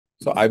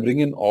So I bring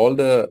in all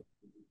the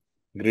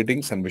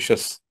greetings and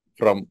wishes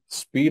from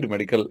Speed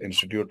Medical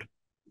Institute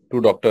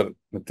to Dr.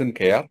 Mithen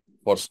KR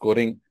for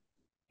scoring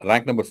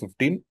rank number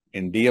 15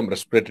 in DM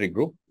Respiratory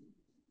Group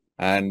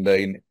and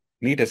in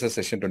NEETSS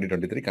session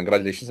 2023.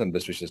 Congratulations and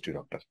best wishes to you,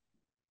 Doctor.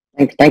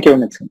 Thank you,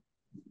 Mithen.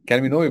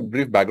 Can we know a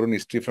brief background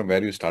history from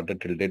where you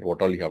started till date,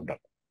 what all you have done?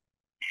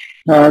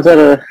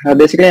 Sir,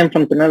 basically I'm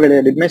from Tirunelveli.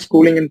 I did my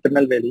schooling in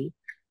Tirunelveli.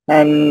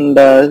 And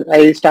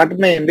I started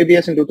my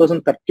MBBS in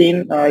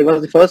 2013. I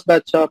was the first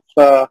batch of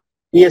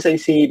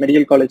ESIC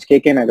Medical College,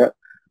 KK Nagar,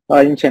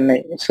 in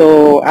Chennai.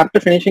 So after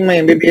finishing my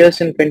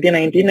MBBS in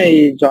 2019,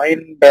 I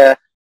joined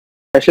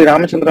Sri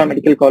Ramachandra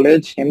Medical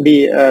College,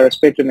 MD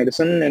Respiratory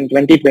Medicine in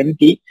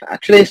 2020.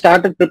 Actually, I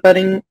started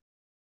preparing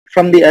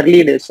from the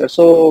early days.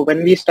 So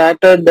when we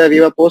started,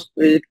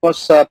 it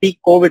was peak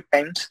COVID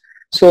times.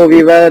 So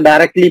we were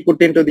directly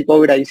put into the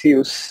COVID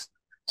ICUs.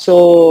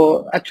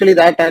 So actually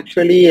that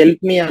actually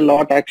helped me a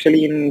lot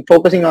actually in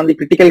focusing on the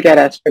critical care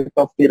aspect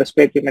of the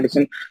respiratory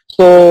medicine.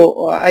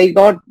 So I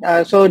got,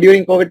 so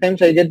during COVID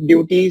times I get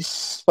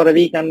duties for a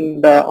week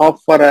and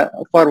off for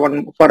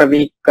a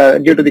week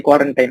due to the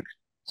quarantine.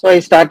 So I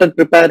started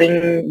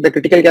preparing the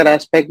critical care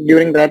aspect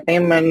during that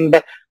time,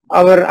 and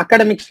our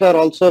academics were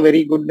also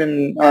very good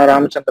in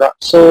Ramachandra.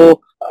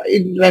 So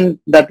it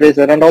went that way,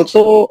 sir. And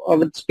also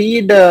with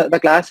Speed, the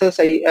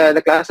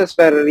classes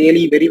were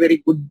really very, very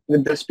good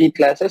with the Speed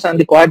classes, and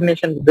the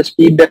coordination with the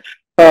Speed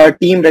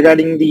team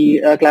regarding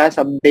the class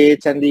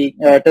updates and the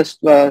test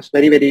was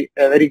very, very,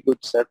 very good,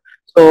 sir.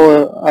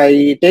 So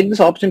I take this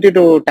opportunity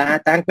to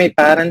thank my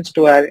parents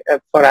for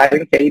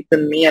having faith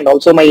in me, and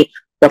also my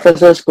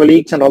professors,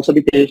 colleagues, and also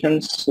the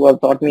patients who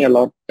have taught me a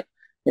lot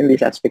in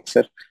these aspects,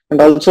 sir.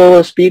 And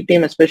also Speed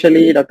team,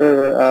 especially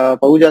Dr.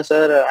 Pahuja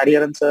sir,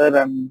 Hariharan sir,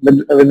 and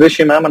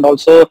Vidvishi ma'am, and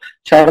also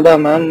Sharda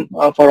ma'am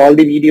for all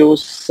the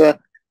videos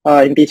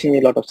in teaching me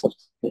a lot of stuff.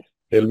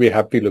 They'll be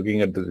happy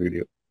looking at this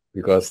video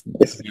because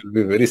Yes. you'll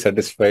be very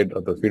satisfied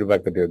of the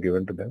feedback that you have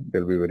given to them.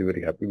 They'll be very,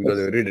 very happy because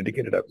they're very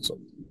dedicated also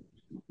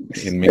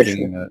in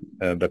making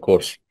the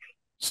course.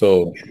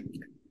 So,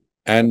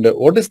 and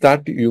what is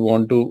that you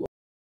want to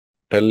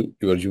tell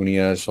your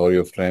juniors or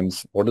your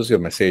friends? What is your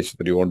message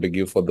that you want to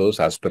give for those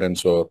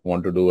aspirants who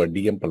want to do a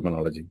DM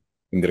pulmonology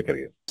in their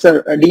career?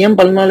 Sir, DM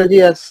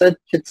pulmonology as such,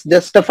 it's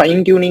just a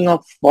fine tuning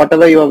of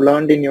whatever you have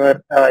learned in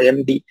your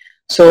MD.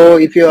 So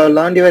if you have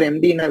learned your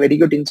MD in a very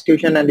good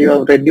institution and you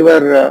have read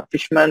your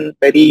Fishman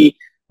very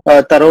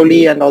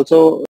thoroughly, and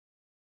also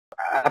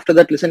after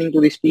that listening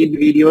to the Speed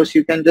videos,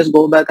 you can just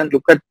go back and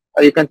look at,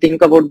 you can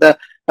think about the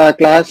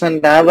class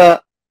and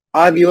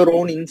have your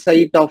own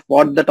insight of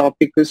what the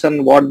topic is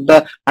and what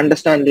the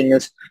understanding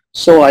is.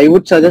 So I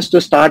would suggest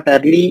to start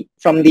early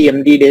from the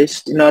MD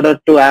days in order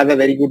to have a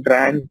very good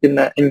rank in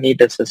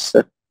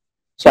NEETSS.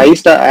 So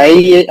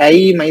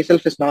I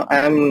myself I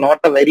am not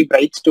a very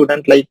bright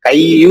student. Like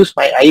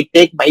I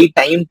take my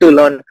time to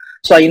learn.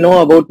 So I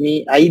know about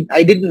me.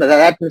 I did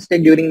that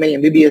mistake during my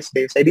MBBS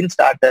days. I didn't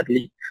start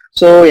early.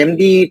 So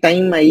MD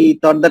time, I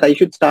thought that I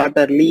should start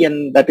early,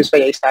 and that is why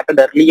I started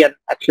early. And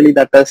actually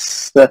that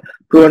has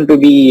proven to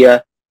be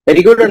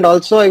very good. And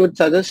also I would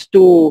suggest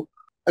to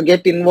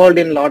get involved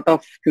in a lot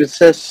of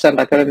quizzes and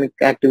academic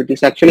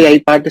activities. Actually, I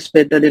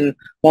participated in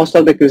most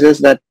of the quizzes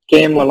that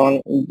came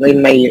along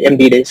in my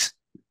MD days.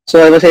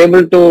 So I was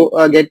able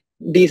to get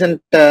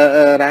decent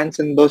ranks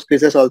in those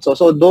quizzes also.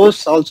 So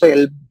those also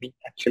helped me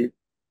actually.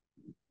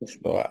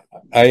 So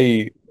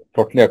I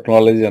totally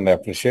acknowledge and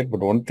appreciate, but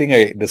one thing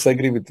I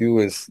disagree with you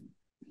is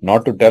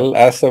not to tell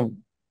as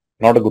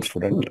not a good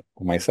student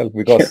myself,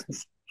 because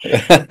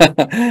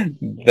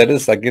that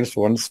is against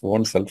one's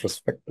own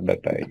self-respect. That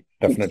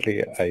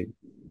I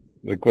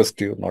request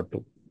you not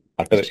to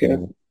utter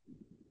anymore.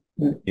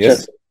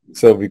 Yes. Sure.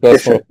 So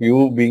because of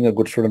you being a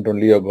good student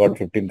only, you got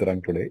 15th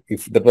rank today.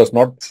 If that was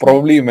not,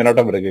 probably you may not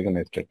have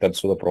recognized it.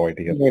 That's the point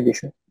here. Maybe,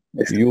 sir.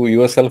 Yes, you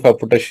yourself have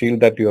put a shield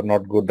that you are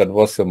not good. That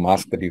was a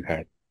mask that you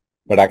had.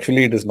 But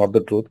actually, it is not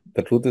the truth.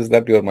 The truth is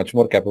that you are much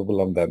more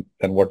capable of than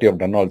what you have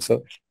done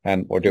also,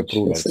 and what you have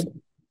proved also.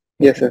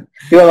 Yes, sir.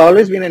 You have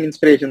always been an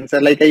inspiration, sir.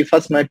 Like I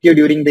first met you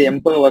during the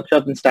Empower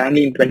workshop in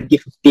Stanley in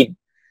 2015.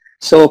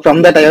 So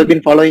from that, I have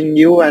been following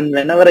you, and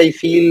whenever I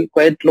feel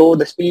quite low,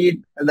 the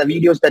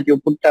videos that you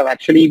put have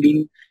actually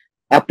been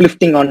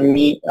uplifting on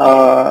me,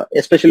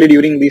 especially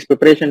during these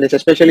preparation days,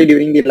 especially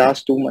during the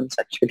last 2 months,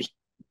 actually,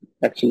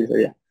 so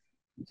yeah.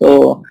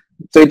 So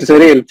it's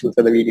very helpful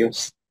for the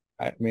videos.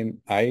 I mean,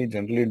 I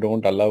generally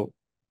don't allow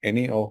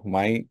any of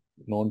my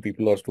known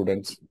people or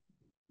students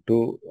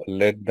to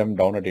let them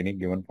down at any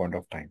given point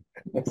of time.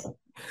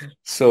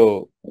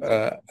 So,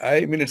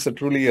 I mean, it's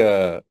truly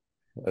a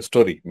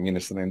story. I mean,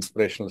 it's an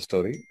inspirational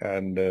story,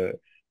 and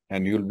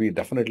you'll be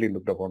definitely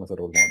looked upon as a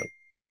role model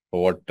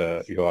for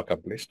what you have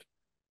accomplished.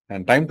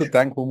 And time to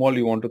thank whom all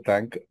you want to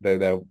thank. They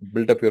have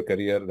built up your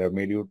career. They have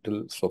made you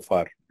till so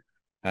far,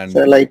 and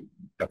so,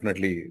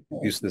 definitely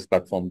use this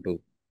platform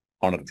to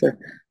honor them.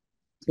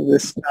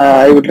 So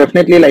I would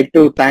definitely like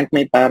to thank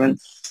my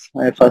parents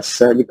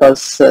first,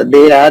 because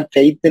they had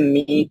faith in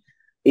me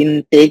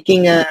in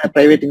taking a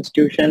private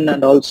institution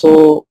and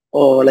also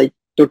like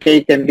to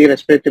take MD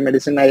respiratory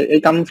medicine. I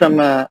come from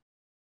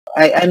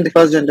I'm the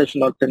first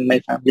generation doctor in my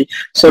family.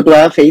 So to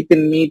have faith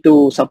in me,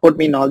 to support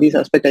me in all these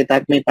aspects, I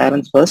thank my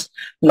parents first.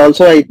 And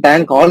also I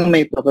thank all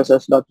my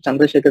professors, Dr.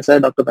 Chandrasekhar sir,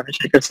 Dr.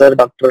 Dhanashekhar sir,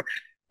 Dr.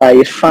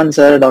 Irfan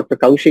sir, Dr.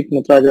 Kaushik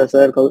Mutraja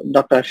sir,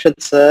 Dr.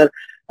 Arshad sir,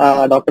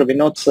 Dr.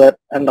 Vinod sir,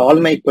 and all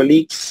my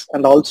colleagues,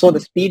 and also the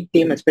speed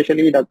team,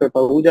 especially Dr.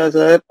 Pahuja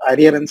sir,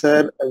 Ariyaran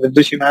sir,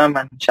 Vidushi ma'am,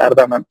 and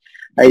Sharda ma'am.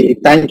 I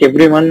thank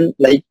everyone.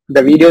 Like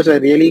the videos are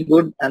really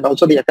good, and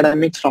also the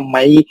academics from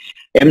my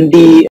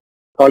MD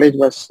college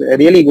was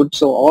really good.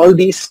 So all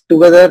these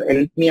together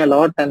helped me a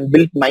lot and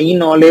built my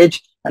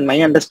knowledge and my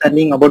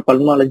understanding about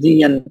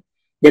pulmonology and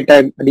get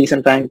a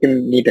decent rank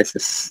in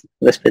neetss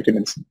respiratory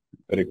medicine.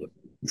 Very good.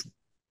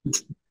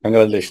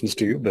 Congratulations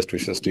to you. Best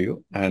wishes to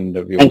you. And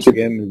we Thank once you.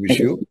 again wish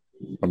you,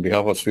 on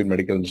behalf of Sweden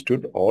Medical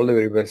Institute, all the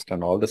very best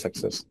and all the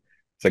success.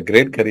 It's a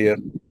great career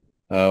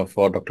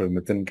for Dr.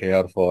 Mithen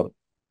KR for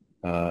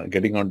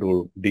getting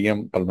onto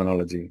DM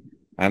pulmonology,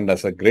 and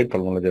as a great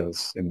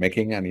pulmonologist in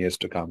making and years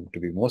to come to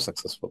be more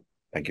successful.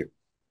 Thank you.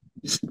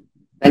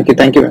 Thank you.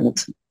 Thank you very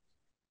much.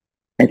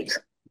 Thank you.